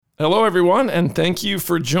Hello, everyone, and thank you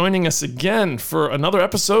for joining us again for another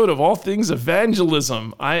episode of All Things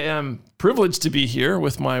Evangelism. I am privileged to be here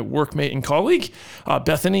with my workmate and colleague,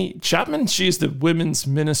 Bethany Chapman. She's the women's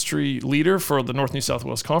ministry leader for the North New South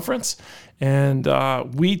Wales Conference. And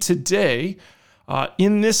we today,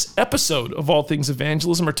 in this episode of All Things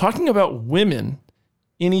Evangelism, are talking about women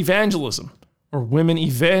in evangelism, or women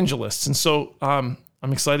evangelists. And so I'm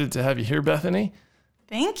excited to have you here, Bethany.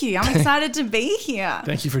 Thank you. I'm excited to be here.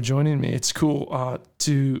 Thank you for joining me. It's cool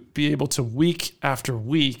to be able to week after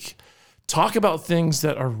week talk about things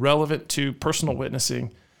that are relevant to personal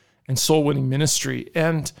witnessing and soul winning ministry.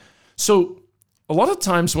 And so a lot of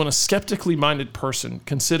times when a skeptically minded person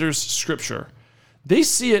considers Scripture, they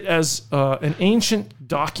see it as an ancient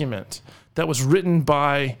document that was written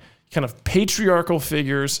by kind of patriarchal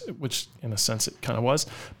figures, which in a sense it kind of was,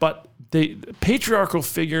 but patriarchal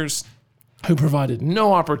figures who provided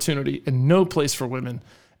no opportunity and no place for women.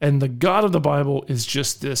 And the God of the Bible is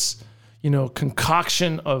just this,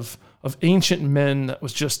 concoction of ancient men that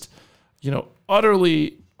was just,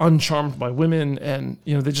 utterly uncharmed by women. And,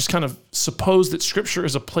 they just kind of suppose that Scripture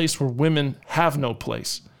is a place where women have no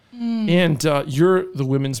place. And you're the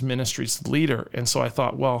women's ministry's leader. And so I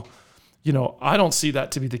thought, well, I don't see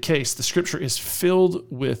that to be the case. The Scripture is filled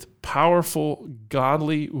with powerful,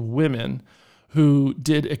 godly women who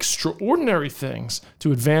did extraordinary things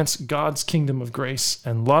to advance God's kingdom of grace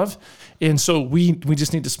and love. And so we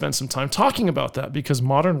just need to spend some time talking about that, because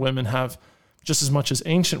modern women have, just as much as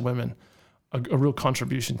ancient women, a real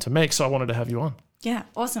contribution to make. So I wanted to have you on. Yeah,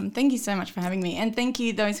 awesome. Thank you so much for having me. And thank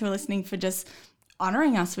you, those who are listening, for just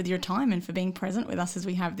honoring us with your time and for being present with us as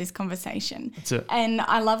we have this conversation. That's it. And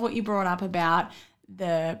I love what you brought up about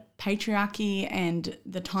the patriarchy and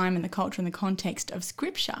the time and the culture and the context of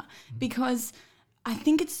Scripture, because I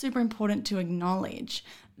think it's super important to acknowledge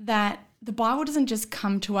that the Bible doesn't just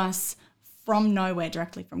come to us from nowhere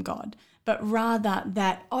directly from God, but rather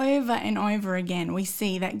that over and over again we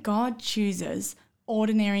see that God chooses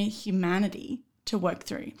ordinary humanity to work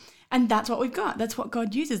through. And that's what we've got. That's what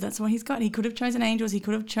God uses. That's what he's got. He could have chosen angels. He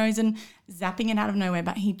could have chosen zapping it out of nowhere,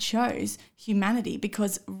 but he chose humanity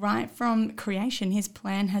because right from creation, his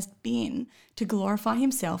plan has been to glorify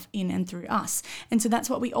himself in and through us. And so that's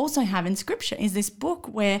what we also have in Scripture, is this book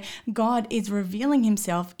where God is revealing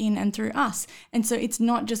himself in and through us. And so it's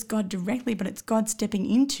not just God directly, but it's God stepping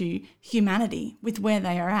into humanity with where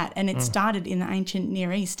they are at. And it started in the ancient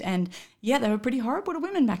Near East. And yeah, they were pretty horrible to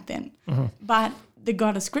women back then. But the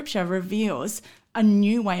God of Scripture reveals a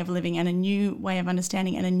new way of living and a new way of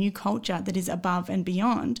understanding and a new culture that is above and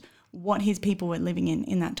beyond what his people were living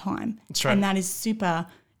in that time. That's right. And that is super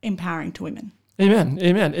empowering to women. Amen.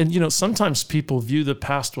 Amen. And, sometimes people view the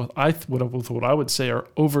past with what I would say are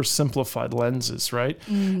oversimplified lenses, right?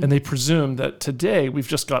 And they presume that today we've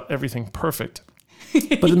just got everything perfect.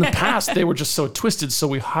 But in the past, they were just so twisted. So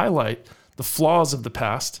we highlight the flaws of the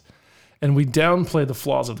past and we downplay the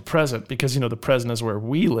flaws of the present because, the present is where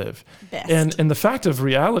we live. Best. And the fact of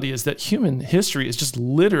reality is that human history is just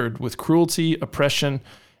littered with cruelty, oppression,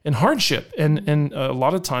 and hardship. And a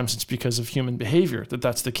lot of times it's because of human behavior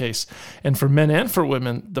that's the case. And for men and for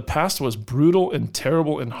women, the past was brutal and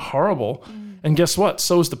terrible and horrible. And guess what?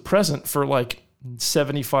 So is the present for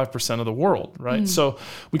 75% of the world, right? So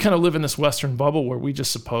we kind of live in this Western bubble where we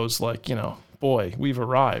just suppose boy, we've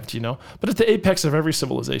arrived, But at the apex of every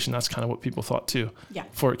civilization, that's kind of what people thought too. Yeah.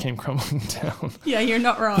 Before it came crumbling down. Yeah, you're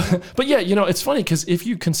not wrong. But yeah, it's funny because if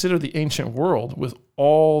you consider the ancient world with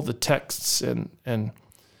all the texts and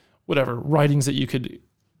whatever writings that you could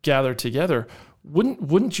gather together,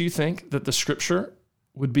 wouldn't you think that the Scripture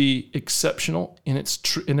would be exceptional in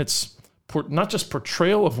its not just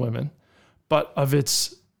portrayal of women, but of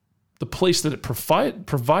the place that it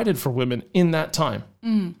provided for women in that time?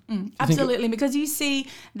 Absolutely, because you see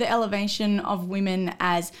the elevation of women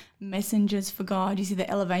as messengers for God. You see the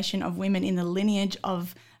elevation of women in the lineage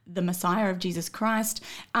of the Messiah of Jesus Christ.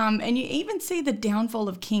 And you even see the downfall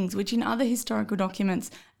of kings, which in other historical documents,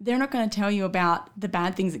 they're not going to tell you about the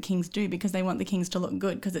bad things that kings do because they want the kings to look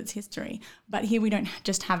good because it's history. But here we don't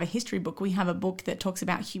just have a history book. We have a book that talks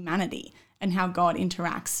about humanity and how God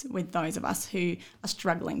interacts with those of us who are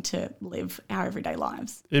struggling to live our everyday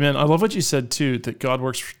lives. Amen. I love what you said too, that God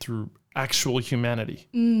works through actual humanity.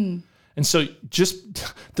 And so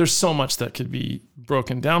there's so much that could be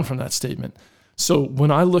broken down from that statement. So when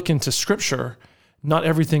I look into Scripture, not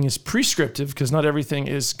everything is prescriptive because not everything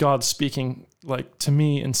is God speaking to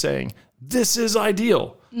me and saying, this is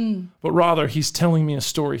ideal. But rather he's telling me a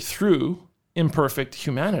story through imperfect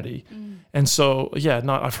humanity. And so,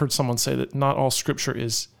 I've heard someone say that not all Scripture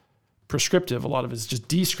is prescriptive. A lot of it is just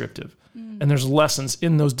descriptive. And there's lessons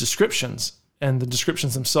in those descriptions, and the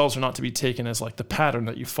descriptions themselves are not to be taken as like the pattern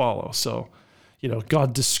that you follow. So,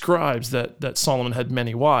 God describes that Solomon had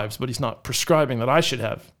many wives, but he's not prescribing that I should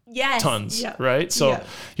have tons, right? So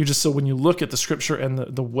so when you look at the scripture and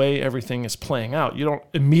the way everything is playing out, you don't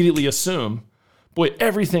immediately assume, boy,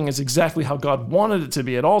 everything is exactly how God wanted it to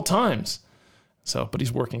be at all times. So, but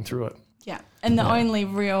he's working through it. Yeah. And the only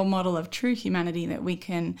real model of true humanity that we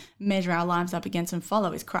can measure our lives up against and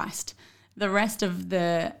follow is Christ. The rest of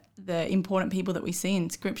the important people that we see in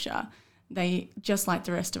scripture, they, just like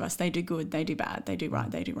the rest of us, they do good, they do bad, they do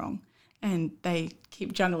right, they do wrong. And they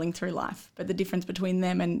keep juggling through life. But the difference between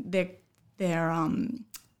them and their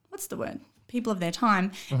people of their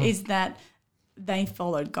time is that they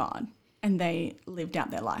followed God and they lived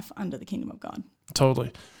out their life under the kingdom of God.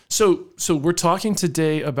 Totally. So we're talking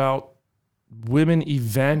today about women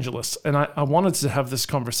evangelists. And I wanted to have this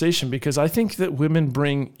conversation because I think that women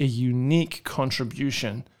bring a unique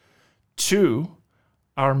contribution to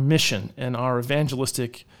our mission and our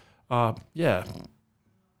evangelistic, our mission,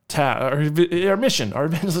 our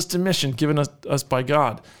evangelistic mission given us by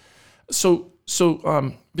God. So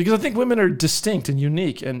because I think women are distinct and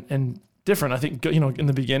unique and different. I think, in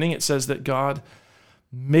the beginning it says that God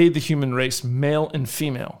made the human race male and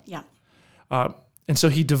female. Yeah. And so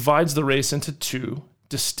he divides the race into two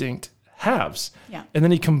distinct halves. Yeah. And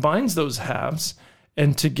then he combines those halves,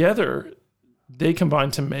 and together they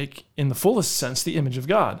combine to make, in the fullest sense, the image of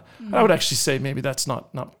God. I would actually say maybe that's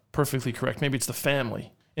not perfectly correct. Maybe it's the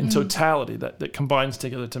family in totality that combines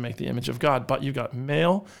together to make the image of God. But you've got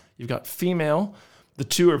male, you've got female. The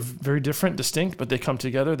two are very different, distinct, but they come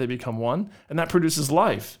together, they become one, and that produces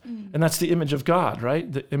life. And that's the image of God, right?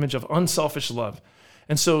 The image of unselfish love.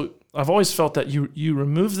 And so I've always felt that you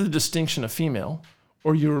remove the distinction of female,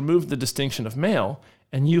 or you remove the distinction of male,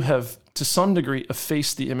 and you have, to some degree,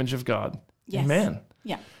 effaced the image of God in man.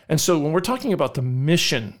 Yeah. And so when we're talking about the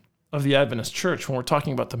mission of the Adventist church, when we're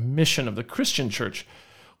talking about the mission of the Christian church,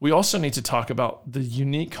 we also need to talk about the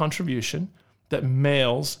unique contribution that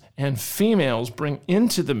males and females bring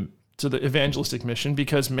into the evangelistic mission,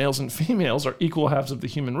 because males and females are equal halves of the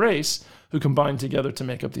human race who combine together to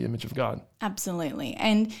make up the image of God. Absolutely.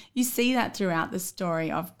 And you see that throughout the story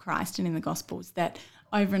of Christ and in the Gospels, that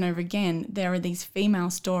over and over again, there are these female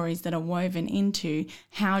stories that are woven into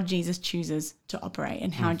how Jesus chooses to operate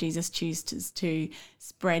and how Jesus chooses to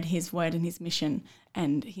spread his word and his mission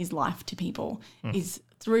and his life to people is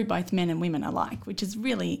through both men and women alike, which is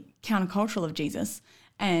really countercultural of Jesus.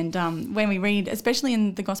 And when we read, especially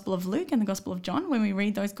in the Gospel of Luke and the Gospel of John, when we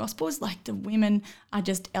read those Gospels, like the women are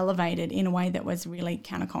just elevated in a way that was really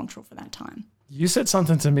countercultural for that time. You said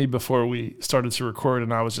something to me before we started to record,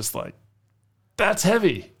 and I was just like, that's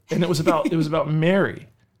heavy. And it was about Mary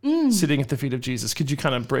sitting at the feet of Jesus. Could you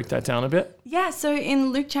kind of break that down a bit? Yeah, so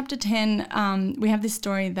in Luke chapter 10, we have this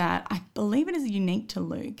story that I believe it is unique to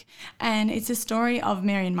Luke. And it's a story of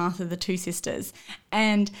Mary and Martha, the two sisters,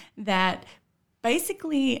 and that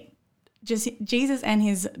basically just Jesus and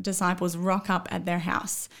his disciples rock up at their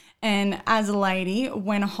house. And as a lady,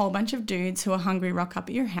 when a whole bunch of dudes who are hungry rock up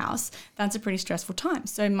at your house, that's a pretty stressful time.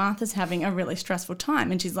 So Martha's having a really stressful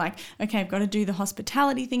time. And she's like, okay, I've got to do the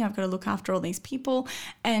hospitality thing. I've got to look after all these people.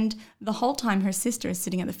 And the whole time her sister is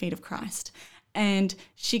sitting at the feet of Christ. And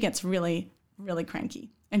she gets really, really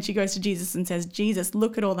cranky. And she goes to Jesus and says, Jesus,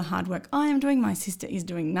 look at all the hard work I am doing. My sister is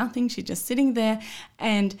doing nothing. She's just sitting there.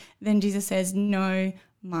 And then Jesus says, no,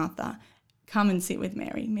 Martha, come and sit with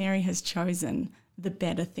Mary. Mary has chosen the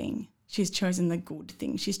better thing. She's chosen the good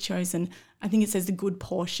thing. She's chosen, I think it says the good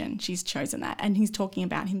portion. She's chosen that. And he's talking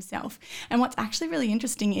about himself. And what's actually really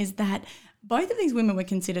interesting is that both of these women were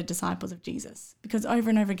considered disciples of Jesus, because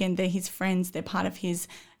over and over again, they're his friends. They're part of his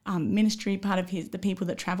ministry, part of the people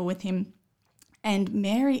that travel with him. And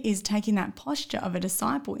Mary is taking that posture of a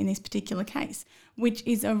disciple in this particular case, which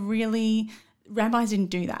is rabbis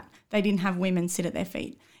didn't do that. They didn't have women sit at their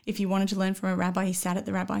feet. If you wanted to learn from a rabbi, he sat at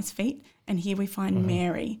the rabbi's feet. And here we find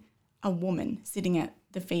Mary, a woman, sitting at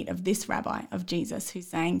the feet of this rabbi, of Jesus, who's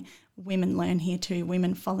saying, women learn here too,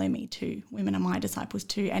 women follow me too, women are my disciples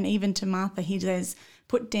too. And even to Martha, he says,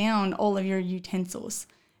 put down all of your utensils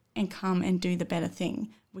and come and do the better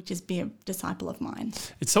thing, which is be a disciple of mine.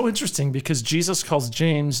 It's so interesting because Jesus calls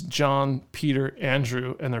James, John, Peter,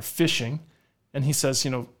 Andrew, and they're fishing. And he says,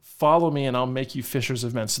 follow me and I'll make you fishers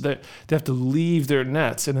of men. So they have to leave their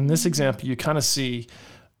nets. And in this example, you kind of see,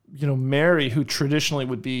 Mary, who traditionally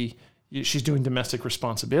would be, she's doing domestic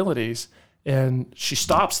responsibilities. And she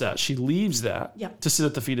stops that. She leaves that Yep. to sit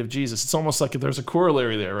at the feet of Jesus. It's almost like there's a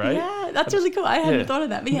corollary there, right? Yeah, that's really cool. I hadn't Yeah. thought of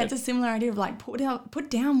that. But yeah, it's a similar idea of like put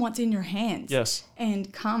down what's in your hands. Yes.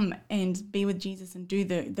 And come and be with Jesus and do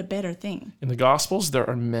the better thing. In the Gospels, there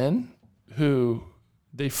are men who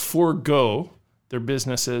they forego their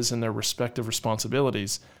businesses and their respective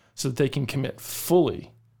responsibilities so that they can commit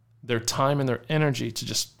fully their time and their energy to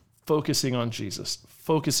just focusing on Jesus,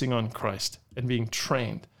 focusing on Christ, and being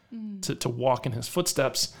trained to walk in his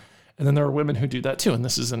footsteps. And then there are women who do that too. And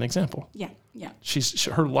this is an example. Yeah, yeah.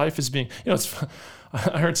 Her life is being,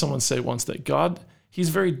 I heard someone say once that God, he's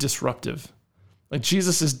very disruptive. Like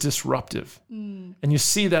Jesus is disruptive. And you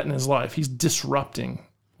see that in his life. He's disrupting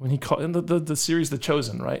when he called in the series, The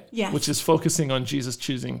Chosen, right? Yes. Which is focusing on Jesus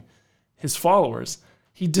choosing his followers.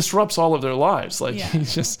 He disrupts all of their lives. Like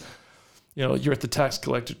he's just, you're at the tax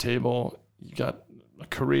collector table, you got a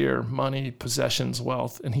career, money, possessions,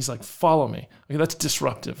 wealth, and he's like, follow me. Okay, that's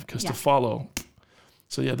disruptive because to follow.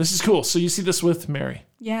 So yeah, this is cool. So you see this with Mary.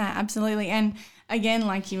 Yeah, absolutely. And again,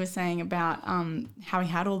 like you were saying about how he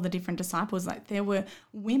had all the different disciples, like there were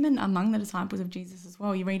women among the disciples of Jesus as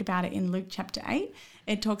well. You read about it in Luke chapter 8.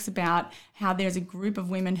 It talks about how there's a group of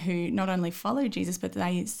women who not only follow Jesus, but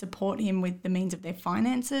they support him with the means of their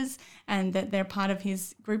finances, and that they're part of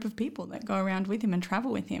his group of people that go around with him and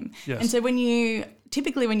travel with him. Yes. And so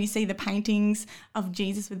typically when you see the paintings of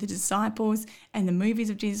Jesus with the disciples and the movies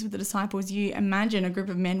of Jesus with the disciples, you imagine a group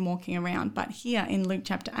of men walking around. But here in Luke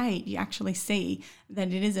chapter 8, you actually see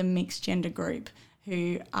that it is a mixed gender group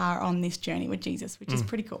who are on this journey with Jesus, which is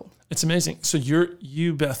pretty cool. It's amazing. So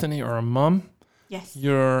you, Bethany, are a mom. Yes.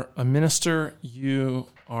 You're a minister. You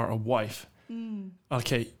are a wife.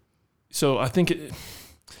 Okay. So I think,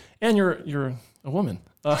 and you're a woman.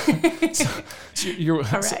 So I'm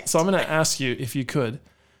going to ask you, if you could,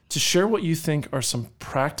 to share what you think are some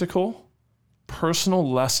practical,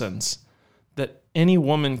 personal lessons that any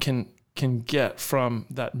woman can get from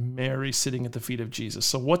that Mary sitting at the feet of Jesus.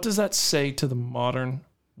 So what does that say to the modern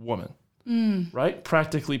woman, right?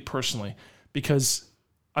 Practically, personally, because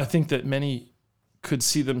I think that many could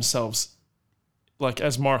see themselves like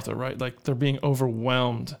as Martha, right? Like they're being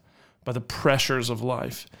overwhelmed by the pressures of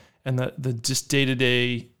life and the just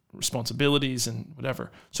day-to-day responsibilities and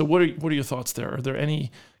whatever. So what are your thoughts there? Are there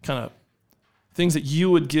any kind of things that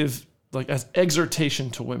you would give like as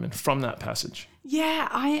exhortation to women from that passage? Yeah,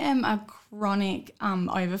 I am a chronic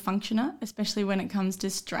overfunctioner, especially when it comes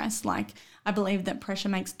to stress. Like I believe that pressure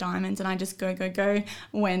makes diamonds, and I just go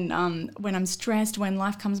when I'm stressed, when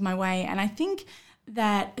life comes my way. And I think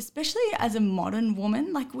that especially as a modern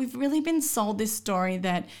woman, like we've really been sold this story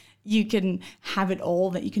that you can have it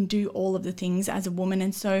all, that you can do all of the things as a woman.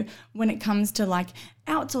 And so when it comes to like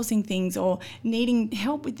outsourcing things or needing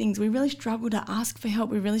help with things, we really struggle to ask for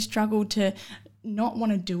help. We really struggle to not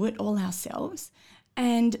want to do it all ourselves.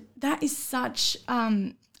 And that is such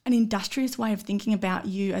an industrious way of thinking about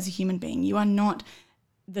you as a human being. You are not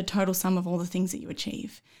the total sum of all the things that you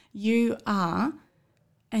achieve. You are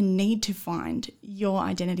and need to find your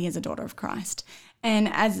identity as a daughter of Christ. And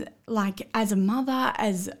as a mother,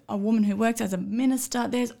 as a woman who works as a minister,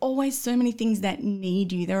 there's always so many things that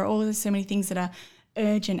need you. There are always so many things that are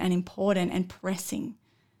urgent and important and pressing.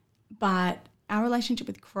 But our relationship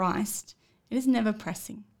with Christ, it is never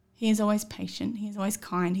pressing. He is always patient. He is always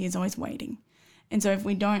kind. He is always waiting. And so if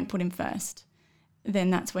we don't put him first,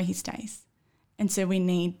 then that's where he stays. And so we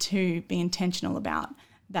need to be intentional about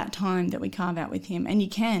that time that we carve out with him. And you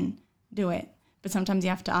can do it, but sometimes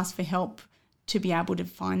you have to ask for help to be able to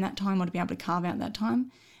find that time or to be able to carve out that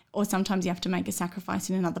time. Or sometimes you have to make a sacrifice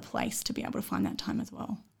in another place to be able to find that time as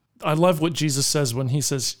well. I love what Jesus says when he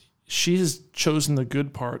says, she has chosen the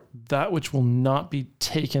good part, that which will not be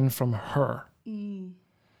taken from her.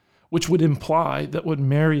 Which would imply that what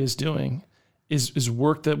Mary is doing is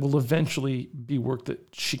work that will eventually be work that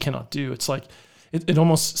she cannot do. It's like, it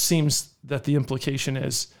almost seems that the implication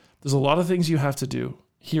is there's a lot of things you have to do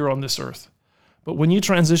here on this earth. But when you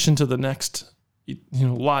transition to the next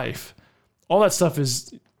life, all that stuff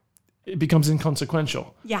it becomes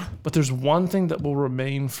inconsequential. Yeah. But there's one thing that will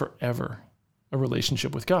remain forever, a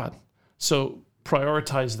relationship with God. So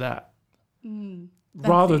prioritize that.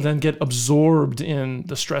 Rather than get absorbed in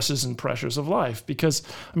the stresses and pressures of life. Because,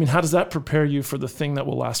 how does that prepare you for the thing that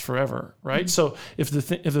will last forever, right? So if the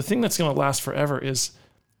thing that's going to last forever is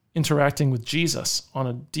interacting with Jesus on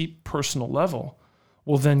a deep personal level,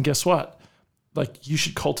 well, then guess what? Like, you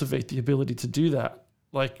should cultivate the ability to do that,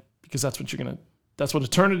 because that's what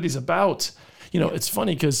eternity's about. It's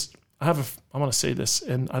funny because I want to say this,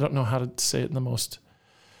 and I don't know how to say it in the most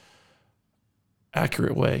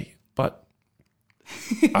accurate way, but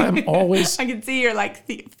I'm always... I can see you're like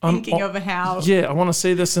thinking of how... Yeah, I want to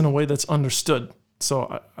say this in a way that's understood.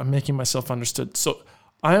 So I'm making myself understood. So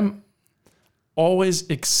I'm always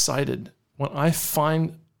excited when I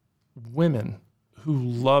find women who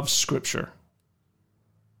love Scripture.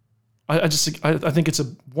 I think it's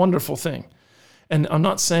a wonderful thing. And I'm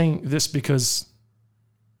not saying this because,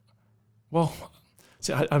 well,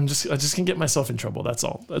 see, I just can get myself in trouble. That's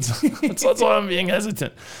all. That's why I'm being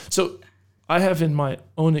hesitant. So I have in my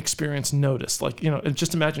own experience noticed, like,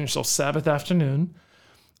 just imagine yourself Sabbath afternoon.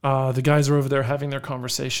 The guys are over there having their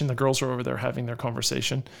conversation. The girls are over there having their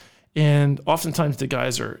conversation. And oftentimes the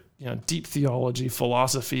guys are, deep theology,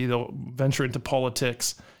 philosophy. They'll venture into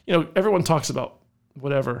politics. Everyone talks about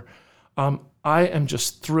whatever. I am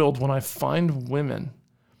just thrilled when I find women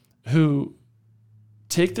who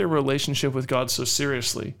take their relationship with God so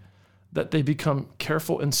seriously that they become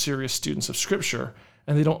careful and serious students of Scripture,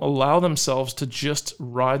 and they don't allow themselves to just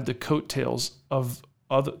ride the coattails of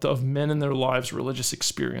men in their lives' religious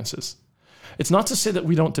experiences. It's not to say that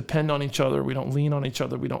we don't depend on each other, we don't lean on each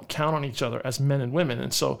other, we don't count on each other as men and women.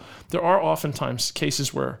 And so there are oftentimes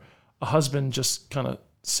cases where a husband just kind of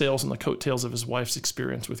sails on the coattails of his wife's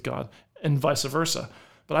experience with God, and vice versa.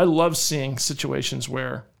 But I love seeing situations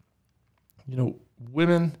where,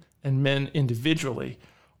 women and men individually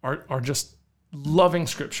are just loving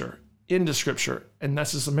Scripture, into Scripture, and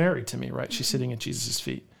that's just Mary to me, right? She's sitting at Jesus'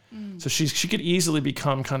 feet. So she could easily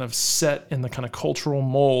become kind of set in the kind of cultural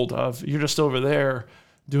mold of, you're just over there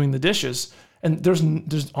doing the dishes. And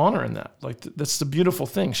there's honor in that. Like, that's the beautiful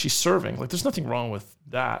thing. She's serving. Like, there's nothing wrong with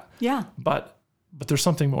that. Yeah. But there's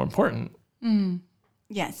something more important.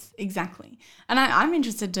 Yes, exactly. And I'm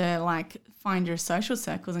interested to find your social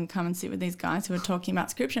circles and come and sit with these guys who are talking about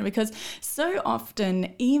Scripture, because so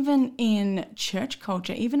often, even in church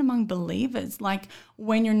culture, even among believers, like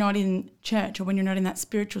when you're not in church or when you're not in that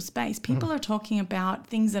spiritual space, people are talking about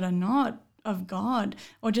things that are not of God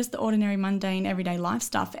or just the ordinary, mundane, everyday life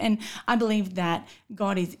stuff. And I believe that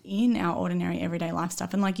God is in our ordinary, everyday life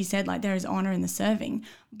stuff. And like you said, there is honor in the serving.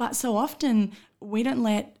 But so often we don't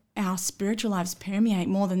let our spiritual lives permeate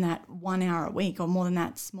more than that 1 hour a week or more than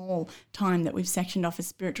that small time that we've sectioned off as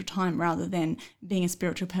spiritual time, rather than being a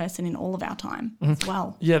spiritual person in all of our time as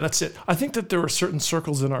well. Yeah, that's it. I think that there are certain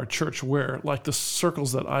circles in our church where, like the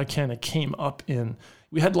circles that I kind of came up in,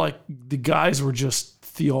 we had the guys were just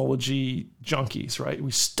theology junkies, right?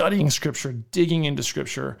 We studying Scripture, digging into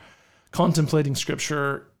Scripture, contemplating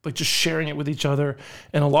Scripture, just sharing it with each other.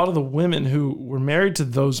 And a lot of the women who were married to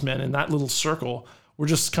those men in that little circle were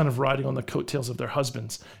just kind of riding on the coattails of their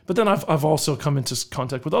husbands. But then I've also come into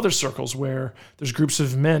contact with other circles where there's groups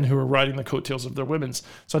of men who are riding the coattails of their women's.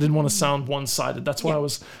 So I didn't want to sound one-sided. That's why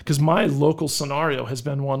because my local scenario has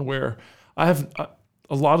been one where I have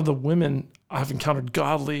a lot of the women I've encountered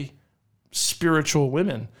godly, spiritual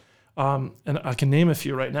women. And I can name a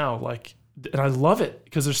few right now, and I love it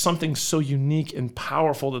because there's something so unique and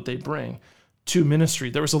powerful that they bring to ministry.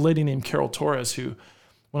 There was a lady named Carol Torres who,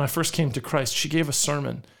 when I first came to Christ, she gave a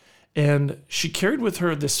sermon, and she carried with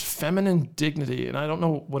her this feminine dignity, and I don't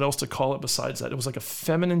know what else to call it besides that. It was like a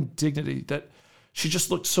feminine dignity that she just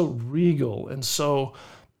looked so regal and so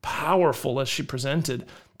powerful as she presented,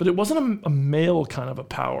 but it wasn't a male kind of a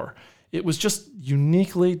power. It was just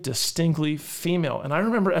uniquely, distinctly female. And I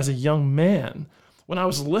remember as a young man, when I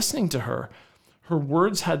was listening to her, her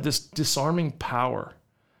words had this disarming power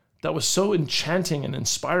that was so enchanting and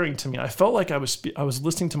inspiring to me. I felt like I was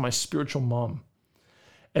listening to my spiritual mom.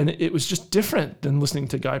 And it was just different than listening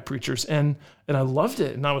to guy preachers. And I loved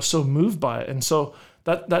it. And I was so moved by it. And so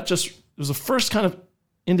that just was the first kind of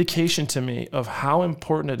indication to me of how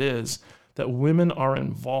important it is that women are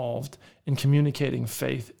involved in communicating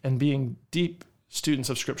faith and being deep students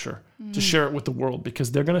of Scripture to share it with the world,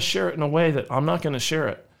 because they're going to share it in a way that I'm not going to share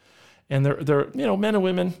it. And they're men and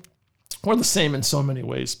women, we're the same in so many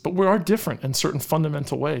ways, but we are different in certain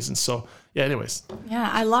fundamental ways. And so, anyways. Yeah,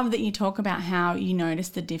 I love that you talk about how you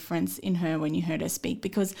noticed the difference in her when you heard her speak,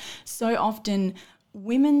 because so often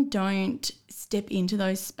women don't step into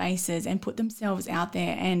those spaces and put themselves out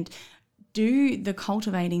there and do the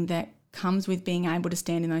cultivating that comes with being able to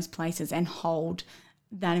stand in those places and hold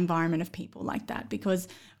that environment of people like that, because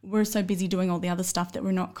we're so busy doing all the other stuff that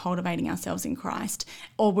we're not cultivating ourselves in Christ,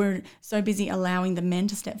 or we're so busy allowing the men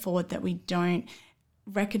to step forward that we don't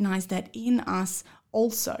recognize that in us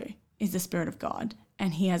also is the Spirit of God,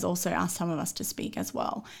 and He has also asked some of us to speak as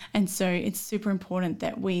well. And so it's super important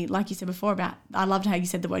that we, like you said before I loved how you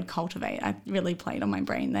said the word cultivate. I really played on my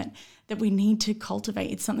brain that we need to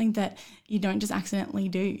cultivate. It's something that you don't just accidentally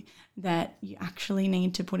do, that you actually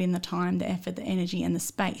need to put in the time, the effort, the energy, and the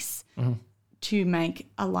space to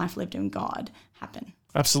make a life lived in God happen.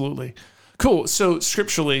 Absolutely. Cool. So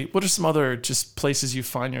scripturally, what are some other just places you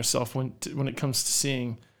find yourself when it comes to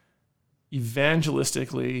seeing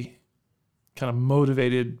evangelistically kind of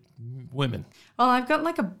motivated women? Well, I've got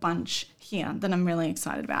like a bunch here that I'm really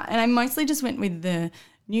excited about. And I mostly just went with the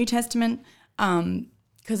New Testament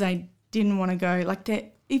because I didn't want to go like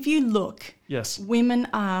that. If you look, yes, women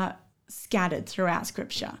are scattered throughout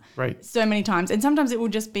scripture. Right. So many times. And sometimes it will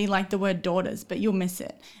just be like the word daughters, but you'll miss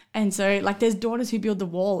it. And so like there's daughters who build the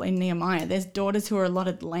wall in Nehemiah. There's daughters who are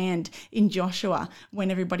allotted land in Joshua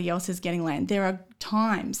when everybody else is getting land. There are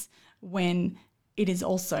times when it is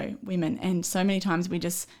also women. And so many times we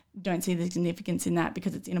just don't see the significance in that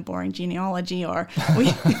because it's in a boring genealogy or we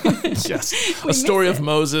yes. A story of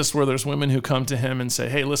Moses where there's women who come to him and say,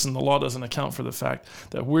 hey, listen, the law doesn't account for the fact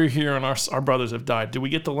that we're here and our brothers have died. Do we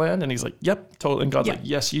get the land? And he's like, yep, totally. And God's like,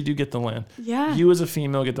 yes, you do get the land. Yeah. You as a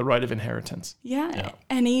female get the right of inheritance. Yeah.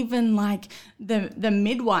 And even like the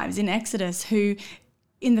midwives in Exodus who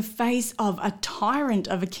in the face of a tyrant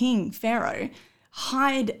of a king, Pharaoh,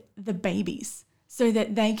 hide the babies so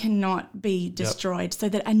that they cannot be destroyed, so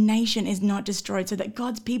that a nation is not destroyed, so that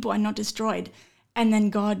God's people are not destroyed. And then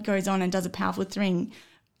God goes on and does a powerful thing,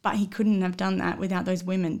 but he couldn't have done that without those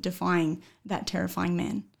women defying that terrifying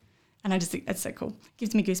man. And I just think that's so cool.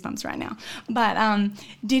 Gives me goosebumps right now. But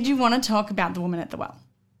did you want to talk about the woman at the well?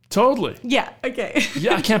 Totally. Yeah, okay.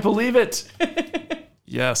 Yeah, I can't believe it.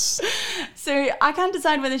 Yes. So I can't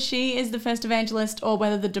decide whether she is the first evangelist or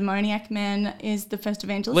whether the demoniac man is the first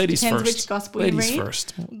evangelist. Ladies Depends first. which gospel Ladies you read.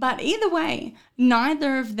 first. But either way,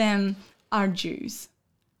 neither of them are Jews.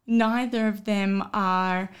 Neither of them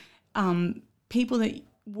are people that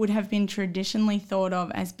would have been traditionally thought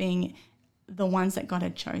of as being the ones that God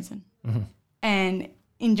had chosen. Mm-hmm. And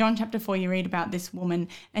in John chapter 4, you read about this woman,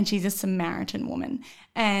 and she's a Samaritan woman.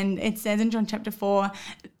 And it says in John chapter 4,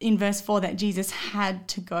 in verse 4, that Jesus had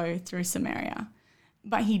to go through Samaria.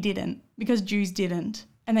 But he didn't, because Jews didn't.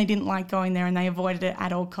 And they didn't like going there, and they avoided it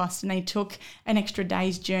at all costs. And they took an extra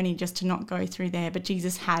day's journey just to not go through there. But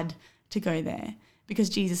Jesus had to go there, because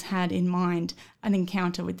Jesus had in mind an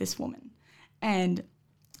encounter with this woman. And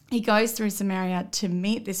he goes through Samaria to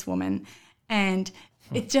meet this woman, and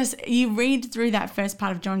it just, you read through that first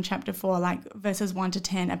part of John chapter 4, like verses 1 to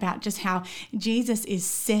 10, about just how Jesus is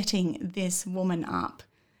setting this woman up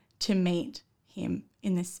to meet him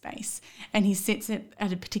in this space. And he sits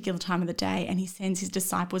at a particular time of the day, and he sends his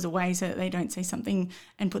disciples away so that they don't say something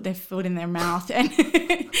and put their foot in their mouth. And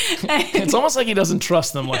it's almost like he doesn't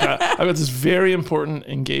trust them. Like I've got this very important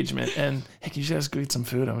engagement, and hey, can you guys go eat some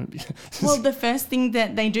food? Well, the first thing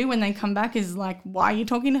that they do when they come back is like, why are you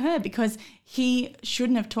talking to her? Because he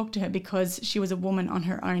shouldn't have talked to her because she was a woman on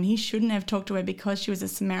her own. He shouldn't have talked to her because she was a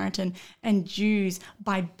Samaritan, and Jews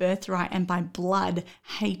by birthright and by blood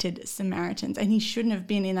hated Samaritans. And he shouldn't have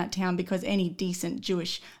been in that town because any decent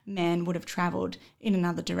Jewish man would have traveled in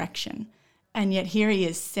another direction. And yet here he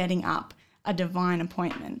is setting up a divine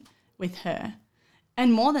appointment with her.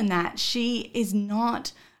 And more than that, she is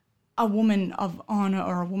not a woman of honor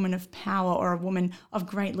or a woman of power or a woman of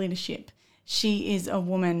great leadership. She is a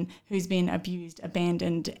woman who's been abused,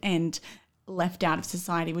 abandoned, and left out of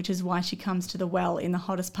society, which is why she comes to the well in the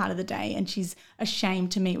hottest part of the day, and she's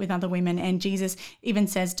ashamed to meet with other women. And Jesus even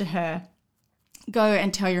says to her, go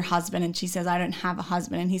and tell your husband. And she says, I don't have a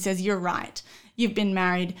husband. And he says, you're right. You've been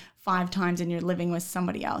married 5 times and you're living with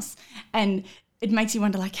somebody else. And it makes you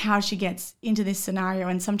wonder like how she gets into this scenario.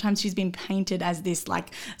 And sometimes she's been painted as this like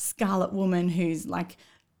scarlet woman who's like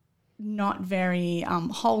not very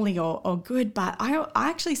holy or good. But I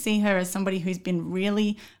actually see her as somebody who's been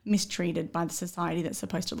really mistreated by the society that's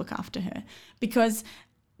supposed to look after her, because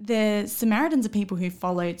the Samaritans are people who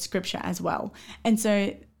followed scripture as well. And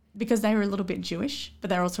so because they were a little bit Jewish, but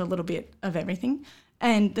they're also a little bit of everything.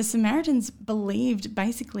 And the Samaritans believed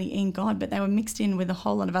basically in God, but they were mixed in with a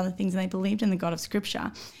whole lot of other things, and they believed in the God of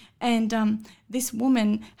Scripture. And this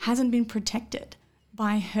woman hasn't been protected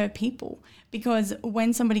by her people, because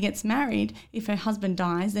when somebody gets married, if her husband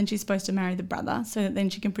dies, then she's supposed to marry the brother so that then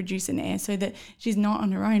she can produce an heir, so that she's not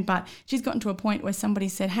on her own. But she's gotten to a point where somebody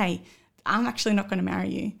said, hey, I'm actually not going to marry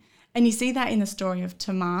you. And you see that in the story of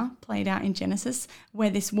Tamar played out in Genesis, where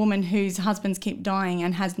this woman whose husbands keep dying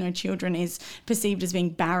and has no children is perceived as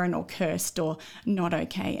being barren or cursed or not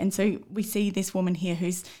okay. And so we see this woman here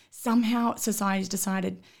who's somehow society's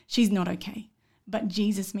decided she's not okay. But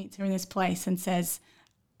Jesus meets her in this place and says,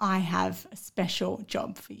 I have a special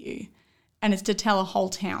job for you. And it's to tell a whole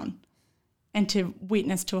town and to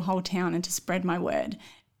witness to a whole town and to spread my word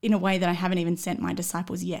in a way that I haven't even sent my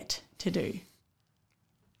disciples yet to do.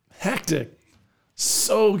 Hectic.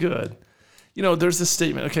 So good. there's this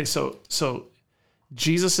statement. Okay, so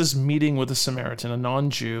Jesus is meeting with a Samaritan, a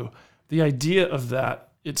non-Jew. The idea of that,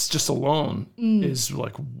 it's just alone, is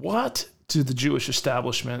like, what? To the Jewish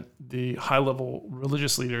establishment, the high-level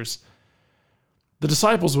religious leaders, the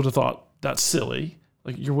disciples would have thought, that's silly.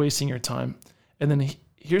 Like, you're wasting your time. And then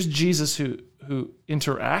here's Jesus who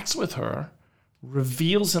interacts with her,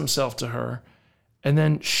 reveals himself to her, and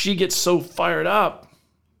then she gets so fired up,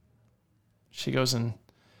 she goes and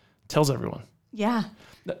tells everyone. Yeah.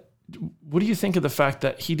 What do you think of the fact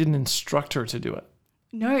that he didn't instruct her to do it?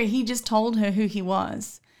 No, he just told her who he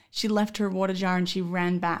was. She left her water jar and she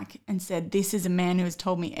ran back and said, this is a man who has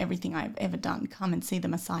told me everything I've ever done. Come and see the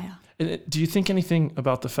Messiah. And do you think anything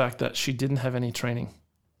about the fact that she didn't have any training?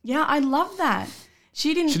 Yeah, I love that.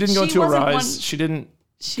 She didn't go to Arise. She didn't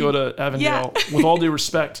go to Avondale. Yeah. With all due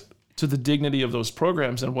respect to the dignity of those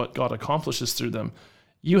programs and what God accomplishes through them,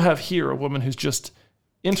 you have here a woman who's just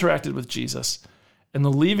interacted with Jesus, and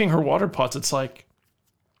the leaving her water pots, it's like,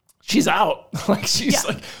 she's out. Like, she's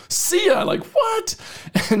like, see ya. Like, what?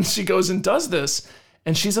 And she goes and does this,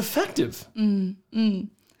 and she's effective.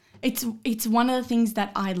 It's one of the things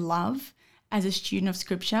that I love as a student of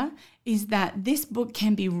Scripture is that this book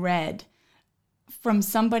can be read from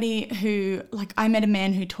somebody who, like, I met a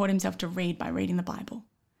man who taught himself to read by reading the Bible,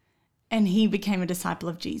 and he became a disciple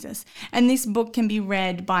of Jesus. And this book can be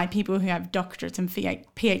read by people who have doctorates and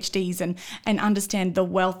PhDs and understand the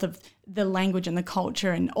wealth of the language and the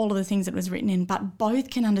culture and all of the things that it was written in, but both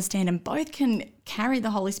can understand and both can carry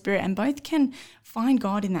the Holy Spirit and both can find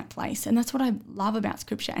God in that place. And that's what I love about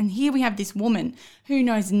Scripture. And here we have this woman who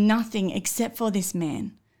knows nothing except for this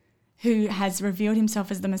man who has revealed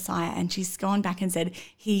himself as the Messiah, and she's gone back and said,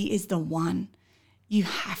 he is the one. You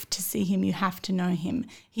have to see him. You have to know him.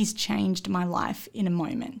 He's changed my life in a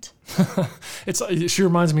moment. She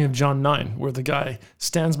reminds me of John 9, where the guy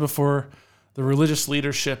stands before the religious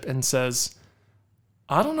leadership and says,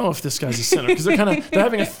 I don't know if this guy's a sinner, because they're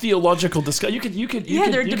having a theological discussion.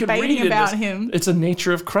 They're debating about him. It's a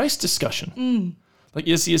nature of Christ discussion. Like,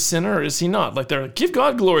 is he a sinner or is he not? Like, they're like, give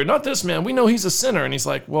God glory, not this man. We know he's a sinner. And he's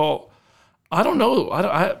like, well, I don't know.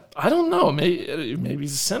 I don't know. Maybe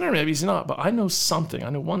he's a sinner, maybe he's not. But I know something. I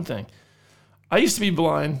know one thing. I used to be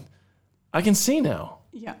blind. I can see now.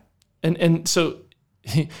 Yeah. And so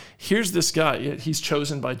here's this guy. He's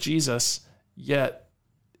chosen by Jesus, yet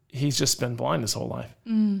he's just been blind his whole life.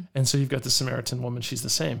 And so you've got the Samaritan woman. She's the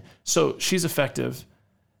same. So she's effective.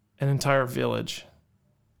 An entire village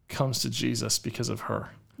comes to Jesus because of her.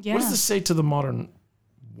 Yeah. What does this say to the modern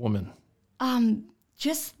woman?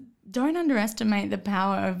 Just don't underestimate the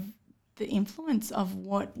power of the influence of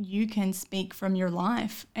what you can speak from your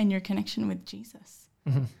life and your connection with Jesus.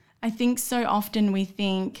 Mm-hmm. I think so often we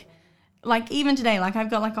think, like even today, like I've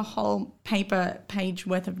got like a whole paper page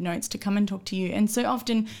worth of notes to come and talk to you. And so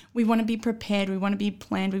often we want to be prepared. We want to be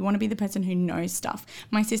planned. We want to be the person who knows stuff.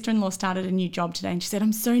 My sister-in-law started a new job today and she said,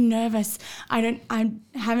 I'm so nervous. I've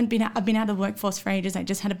been out of the workforce for ages. I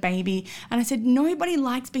just had a baby. And I said, nobody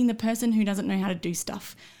likes being the person who doesn't know how to do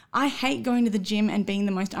stuff. I hate going to the gym and being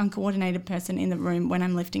the most uncoordinated person in the room when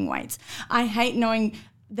I'm lifting weights. I hate knowing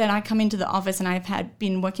that I come into the office and I've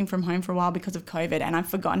been working from home for a while because of COVID and I've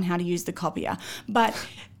forgotten how to use the copier. But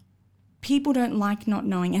people don't like not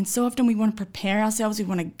knowing. And so often we want to prepare ourselves. We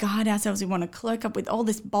want to guard ourselves. We want to cloak up with all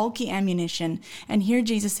this bulky ammunition. And here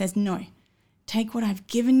Jesus says, no, take what I've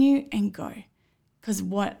given you and go. Because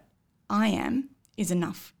what I am is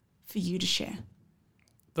enough for you to share.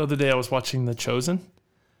 The other day I was watching The Chosen.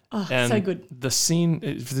 Oh, and so good. The scene,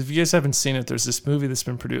 if you guys haven't seen it, there's this movie that's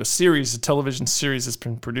been produced, a television series that's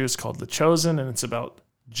been produced called The Chosen, and it's about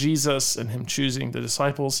Jesus and him choosing the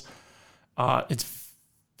disciples.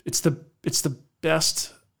 It's the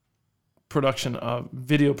best production of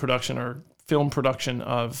video production or film production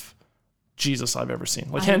of Jesus I've ever seen.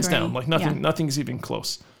 Like hands down, like nothing's even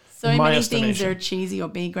close. So many things are cheesy or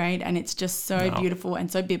B grade, and it's just so beautiful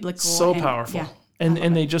and so biblical. So powerful. Yeah.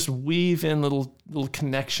 And they just weave in little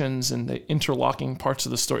connections and the interlocking parts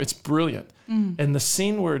of the story. It's brilliant. And the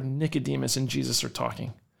scene where Nicodemus and Jesus are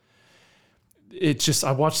talking,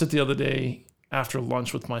 I watched it the other day after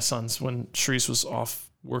lunch with my sons when Sharice was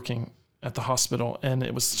off working at the hospital. And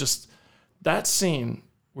it was just that scene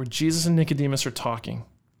where Jesus and Nicodemus are talking.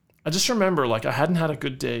 I just remember, like, I hadn't had a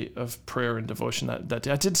good day of prayer and devotion that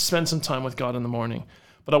day. I did spend some time with God in the morning,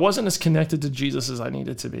 but I wasn't as connected to Jesus as I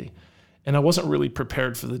needed to be. And I wasn't really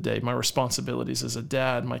prepared for the day. My responsibilities as a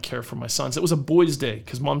dad, my care for my sons. It was a boys' day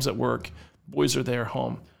because mom's at work. Boys are there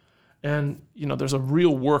home. And, there's a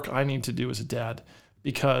real work I need to do as a dad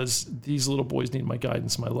because these little boys need my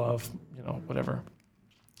guidance, my love, whatever.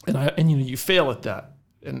 And you fail at that.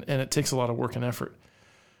 and it takes a lot of work and effort,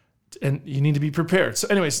 and you need to be prepared. So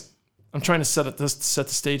anyways, I'm trying to set the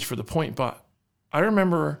stage for the point, but I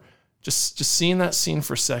remember just seeing that scene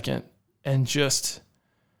for a second, and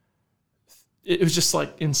it was just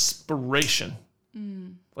like inspiration.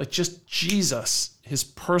 Like just Jesus, his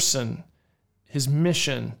person, his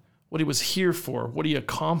mission, what he was here for, what he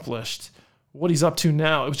accomplished, what he's up to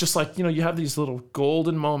now. It was just like, you have these little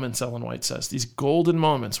golden moments, Ellen White says, these golden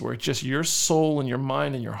moments where it's just your soul and your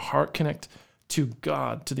mind and your heart connect to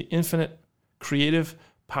God, to the infinite creative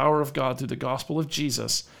power of God through the gospel of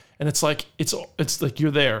Jesus. And it's like you're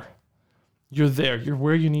there. You're there. You're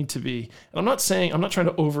where you need to be. And I'm not trying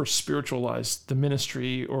to over spiritualize the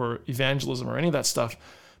ministry or evangelism or any of that stuff,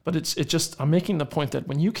 but I'm making the point that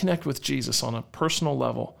when you connect with Jesus on a personal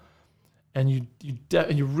level, and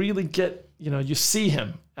you really get, you see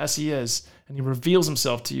him as he is, and he reveals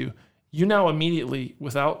himself to you, you now immediately,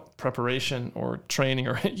 without preparation or training,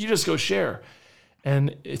 or you just go share.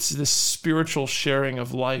 And it's this spiritual sharing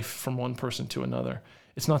of life from one person to another.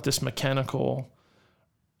 It's not this mechanical,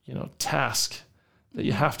 task that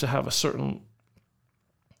you have to have a certain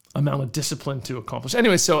amount of discipline to accomplish.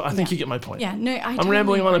 Anyway, so I think you get my point. Yeah, no, I'm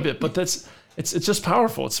rambling on a bit, but it's just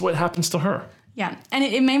powerful. It's what happens to her. Yeah, and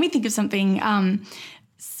it made me think of something.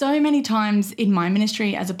 So many times in my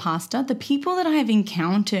ministry as a pastor, the people that I have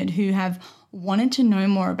encountered who have wanted to know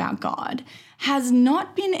more about God has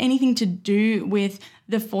not been anything to do with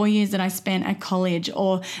the 4 years that I spent at college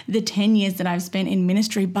or the 10 years that I've spent in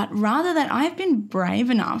ministry, but rather that I've been brave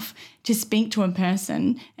enough to speak to a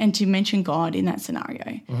person and to mention God in that scenario.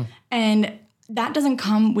 Mm-hmm. And that doesn't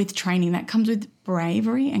come with training. That comes with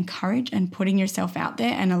bravery and courage and putting yourself out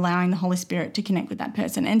there and allowing the Holy Spirit to connect with that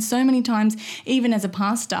person. And so many times, even as a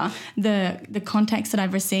pastor, the contacts that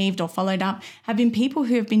I've received or followed up have been people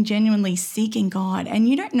who have been genuinely seeking God. And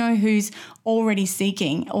you don't know who's already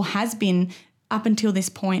seeking or has been up until this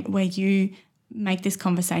point where you make this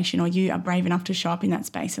conversation or you are brave enough to show up in that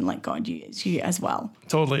space and let God use you as well.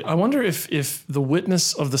 Totally. I wonder if the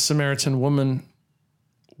witness of the Samaritan woman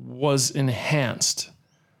was enhanced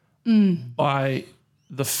by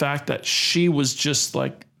the fact that she was just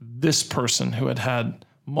like this person who had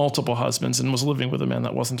multiple husbands and was living with a man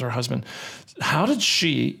that wasn't her husband. How did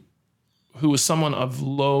she, who was someone of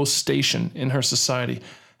low station in her society,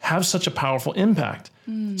 have such a powerful impact?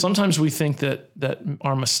 Sometimes we think that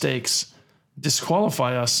our mistakes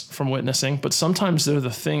disqualify us from witnessing, but sometimes they're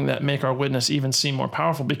the thing that make our witness even seem more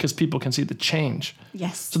powerful because people can see the change.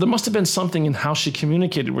 Yes. So there must have been something in how she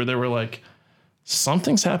communicated where they were like,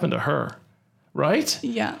 something's happened to her, right?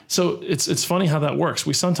 Yeah. So it's funny how that works.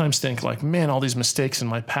 We sometimes think like, man, all these mistakes in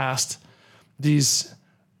my past, these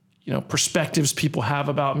perspectives people have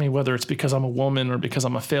about me, whether it's because I'm a woman or because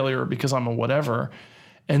I'm a failure or because I'm a whatever.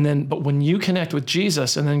 But when you connect with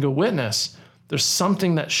Jesus and then go witness, there's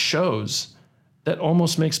something that shows that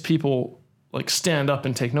almost makes people like stand up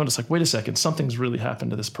and take notice. Like, wait a second, something's really happened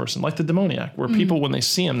to this person. Like the demoniac, where people, when they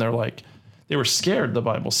see him, they're like, they were scared, the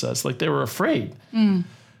Bible says. Like they were afraid.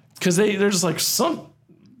 Because they're just like,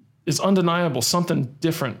 it's undeniable, something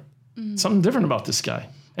different about this guy.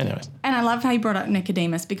 Anyways. And I love how you brought up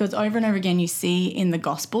Nicodemus, because over and over again you see in the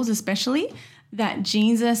Gospels especially that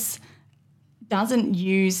Jesus doesn't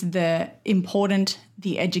use the important,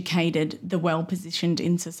 the educated, the well-positioned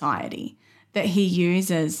in society, that he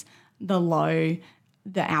uses the low,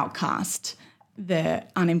 the outcast, the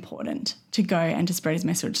unimportant to go and to spread his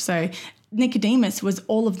message. So Nicodemus was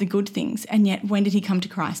all of the good things, and yet when did he come to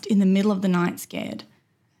Christ? In the middle of the night, scared.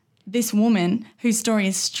 This woman, whose story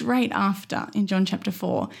is straight after in John chapter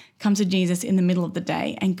 4, comes to Jesus in the middle of the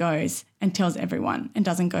day and goes and tells everyone and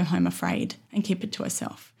doesn't go home afraid and keep it to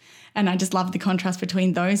herself. And I just love the contrast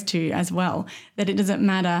between those two as well, that it doesn't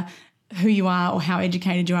matter who you are or how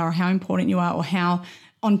educated you are or how important you are or how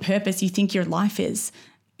on purpose you think your life is.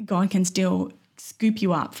 God can still scoop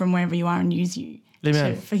you up from wherever you are and use you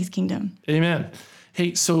for his kingdom. Amen.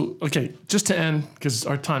 Hey, so, okay, just to end, because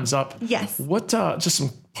our time's up. Yes. What, just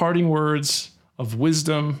some parting words of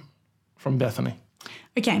wisdom from Bethany.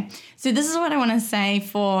 Okay, so this is what I want to say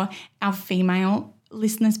for our female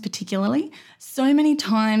listeners particularly. So many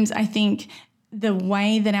times I think the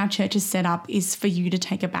way that our church is set up is for you to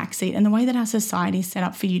take a backseat, and the way that our society is set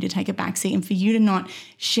up for you to take a backseat and for you to not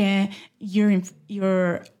share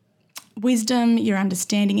your wisdom, your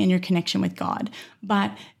understanding, and your connection with God.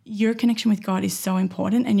 But your connection with God is so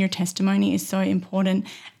important, and your testimony is so important,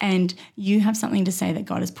 and you have something to say that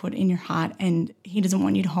God has put in your heart, and he doesn't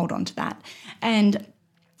want you to hold on to that. And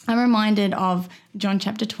I'm reminded of John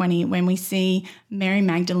chapter 20 when we see Mary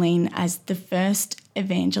Magdalene as the first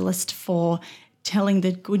evangelist for telling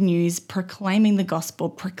the good news, proclaiming the gospel,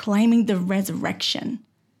 proclaiming the resurrection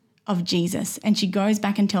of Jesus. And she goes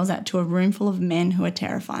back and tells that to a room full of men who are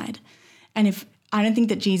terrified. And I don't think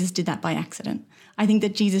that Jesus did that by accident. I think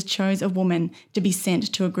that Jesus chose a woman to be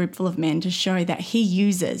sent to a group full of men to show that he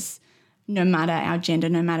uses, no matter our gender,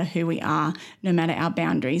 no matter who we are, no matter our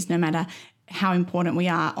boundaries, no matter how important we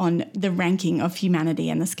are on the ranking of humanity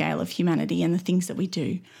and the scale of humanity and the things that we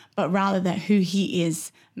do, but rather that who he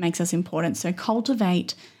is makes us important. So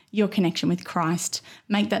cultivate your connection with Christ.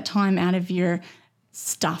 Make that time out of your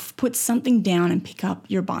stuff. Put something down and pick up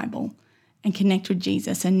your Bible and connect with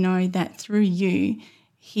Jesus and know that through you,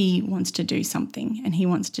 he wants to do something and he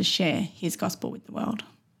wants to share his gospel with the world.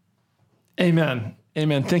 Amen.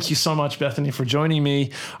 Amen. Thank you so much, Bethany, for joining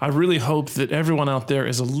me. I really hope that everyone out there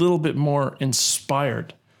is a little bit more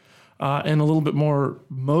inspired and a little bit more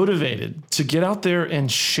motivated to get out there and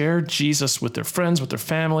share Jesus with their friends, with their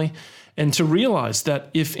family, and to realize that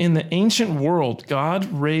if in the ancient world, God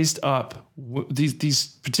raised up these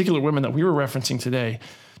particular women that we were referencing today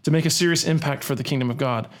to make a serious impact for the kingdom of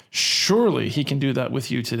God, surely he can do that with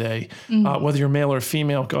you today. Whether you're male or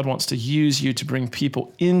female, God wants to use you to bring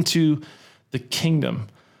people into the kingdom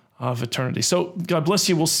of eternity. So God bless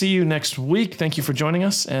you. We'll see you next week. Thank you for joining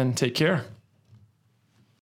us and take care.